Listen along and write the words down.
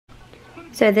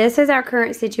So this is our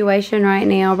current situation right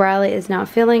now. Bryleigh is not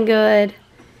feeling good,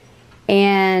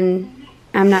 and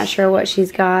I'm not sure what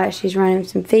she's got. She's running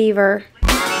some fever.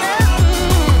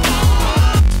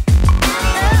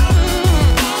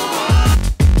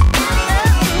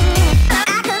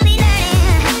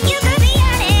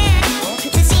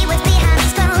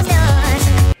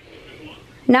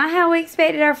 Not how we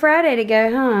expected our Friday to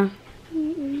go, huh?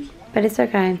 Mm-mm. But it's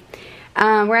okay.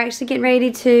 We're actually getting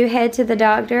ready to head to the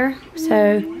doctor,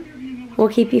 so we'll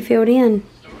keep you filled in.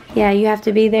 Yeah, you have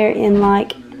to be there in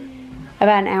like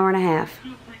about an hour and a half.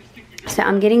 So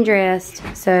I'm getting dressed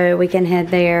so we can head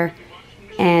there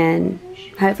and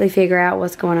hopefully figure out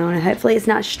what's going on. And hopefully it's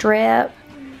not strep.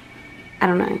 I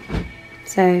don't know.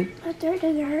 So my throat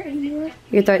doesn't hurt anymore.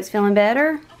 Your throat's feeling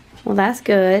better? Well, that's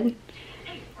good.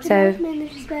 So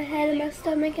it's just my head and my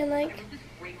stomach and like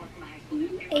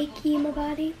achy in my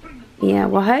body. Yeah,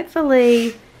 well,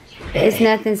 hopefully it's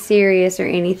nothing serious or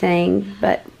anything,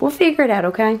 but we'll figure it out,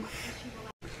 okay?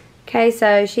 Okay,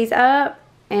 so she's up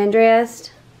and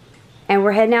dressed, and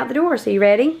we're heading out the door. So you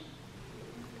ready?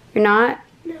 You're not?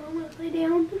 No, I'm gonna lay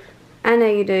down. I know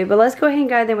you do, but let's go ahead and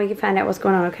go, then we can find out what's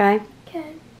going on, okay?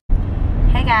 Okay.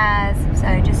 Hey guys,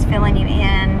 so just filling you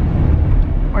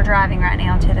in. We're driving right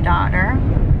now to the doctor.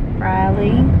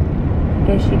 Bryleigh, I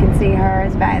guess you can see her,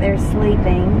 is back there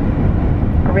sleeping,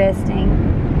 or resting.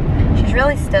 She's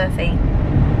really stuffy,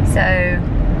 so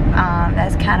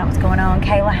that's kind of what's going on.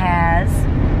 Kayla has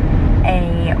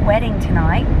a wedding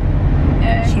tonight.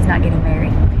 She's not getting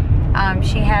married.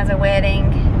 She has a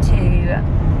wedding to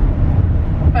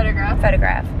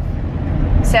photograph.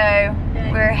 So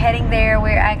we're heading there.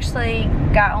 We're actually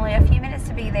got only a few minutes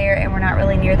to be there, and we're not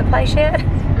really near the place yet.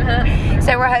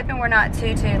 So we're hoping we're not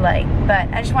too late.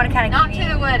 But I just want to kind of give you... Not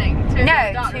to the wedding, to the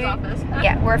doctor's office.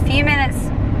 Yeah, we're a few minutes.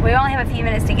 We only have a few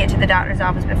minutes to get to the doctor's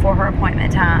office before her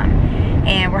appointment time,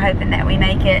 and we're hoping that we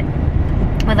make it.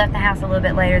 We left the house a little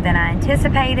bit later than I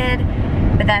anticipated,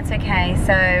 but that's okay.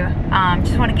 So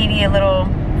just want to give you a little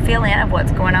fill-in of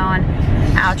what's going on.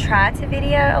 I'll try to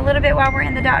video a little bit while we're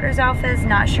in the doctor's office.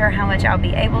 Not sure how much I'll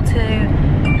be able to,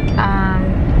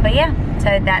 but yeah,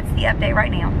 so that's the update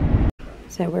right now.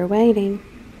 So we're waiting.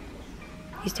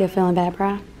 You still feeling bad,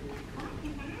 Bri?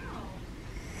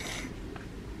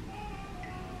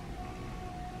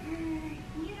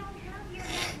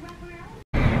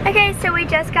 Okay, so we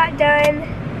just got done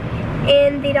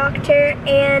in the doctor,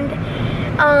 and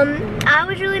I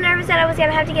was really nervous that I was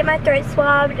gonna have to get my throat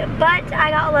swabbed, but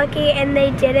I got lucky and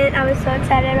they didn't. I was so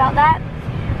excited about that.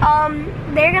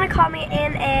 They're gonna call me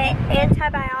in an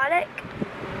antibiotic,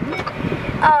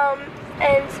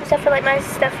 and some stuff for like my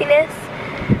stuffiness,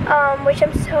 which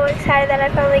I'm so excited that I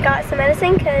finally got some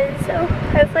medicine, because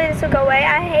hopefully this will go away.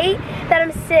 I hate that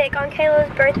I'm sick on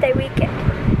Kayla's birthday weekend,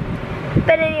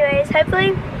 but anyways,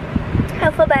 hopefully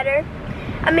I'll feel better.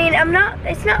 I mean,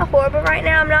 it's not horrible right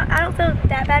now. I don't feel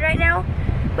that bad right now,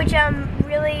 which I'm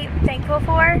really thankful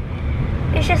for.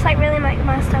 It's just like really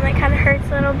my stomach kind of hurts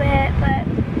a little bit,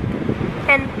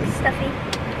 and stuffy.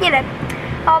 You know,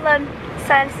 all the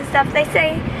sinus and stuff. They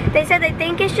said they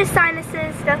think it's just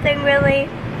sinuses, nothing really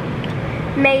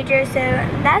major, so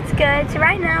that's good. So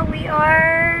right now we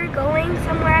are going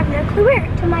somewhere, I have no clue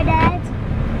where. To my dad's.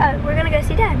 Oh, we're gonna go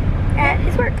see Dad at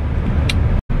his work.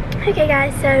 Okay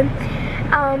guys, so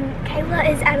Kayla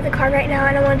is out of the car right now,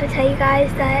 and I wanted to tell you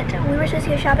guys that we were supposed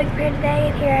to go shopping for her today,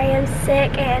 and here I am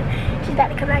sick, and she's about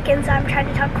to come back in, so I'm trying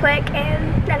to talk quick,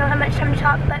 and I don't have much time to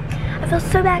talk, but I feel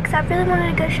so bad because I really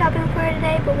wanted to go shopping for her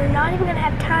today, but we're not even going to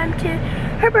have time to.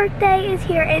 Her birthday is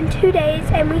here in 2 days,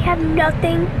 and we have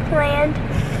nothing planned.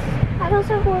 I feel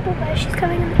so horrible, but she's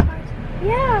coming in the car.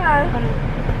 Yeah.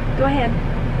 Go ahead.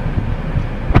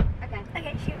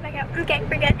 Okay, she went back out. Okay,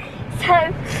 we're good. So,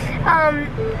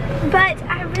 but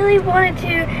I really wanted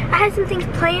to, I had some things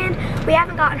planned. We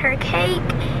haven't gotten her a cake.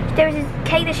 There was this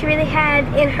cake that she really had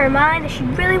in her mind that she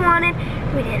really wanted.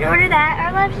 We didn't order that.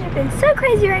 Our lives have been so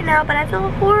crazy right now, but I feel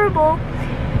horrible.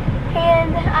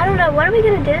 And I don't know, what are we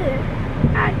gonna do?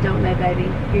 I don't know, baby.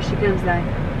 Here she comes though.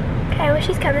 Okay, well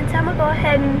she's coming, so I'm gonna go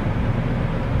ahead and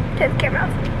turn the camera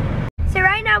off. So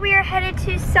right now we are headed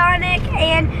to Sonic,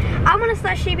 and I want a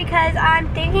slushie because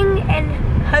I'm thinking and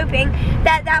hoping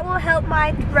that that will help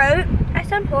my throat. I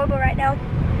sound horrible right now.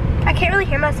 I can't really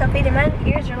hear myself either. My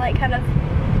ears are like kind of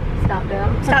stopped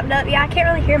up. Yeah, I can't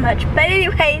really hear much. But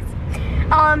anyways,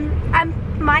 I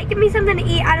might give me something to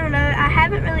eat. I don't know. I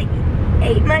haven't really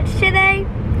ate much today.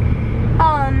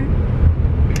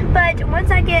 But once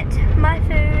I get my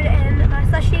food and my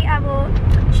slushie, I will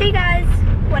show you guys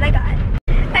what I got.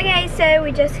 Okay, Okay, so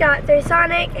we just got through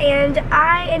Sonic, and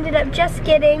I ended up just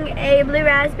getting a blue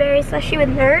raspberry slushy with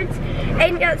nerds.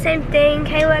 Aiden got the same thing.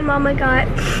 Kayla and Mama got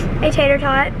a tater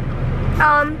tot.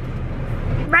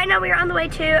 Right now we are on the way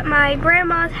to my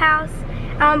grandma's house.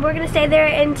 We're gonna stay there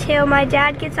until my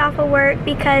dad gets off of work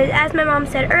because, as my mom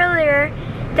said earlier,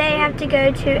 they have to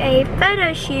go to a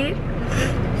photo shoot.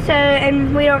 So,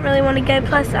 and we don't really want to go.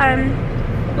 Plus, I'm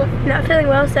not feeling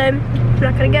well, so I'm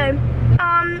not gonna go.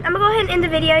 I'm gonna go ahead and end the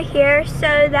video here.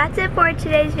 So that's it for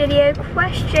today's video.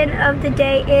 Question of the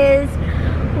day is,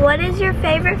 what is your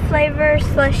favorite flavor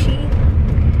slushie?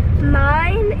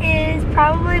 Mine is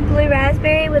probably blue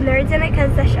raspberry with nerds in it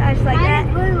because I just like that.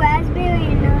 Mine is blue raspberry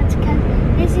and nerds because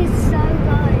this is so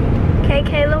good. Okay,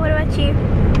 Kayla, what about you?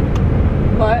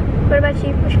 What? What about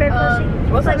you? What's your favorite slushie?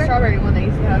 What's that flavor? strawberry one they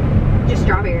used to have? Just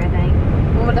strawberry, I think.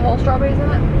 One with the whole strawberries in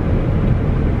it?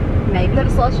 Maybe. Is that a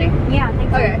slushie? Yeah, I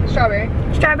think so. Okay, strawberry.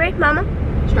 Strawberry, Mama?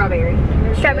 Strawberry.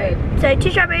 Strawberry. So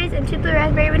 2 strawberries and 2 blue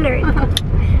raspberry with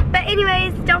nerds. But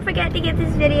anyways, don't forget to give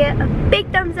this video a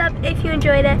big thumbs up if you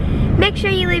enjoyed it. Make sure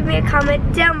you leave me a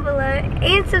comment down below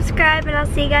and subscribe, and I'll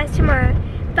see you guys tomorrow.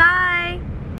 Bye!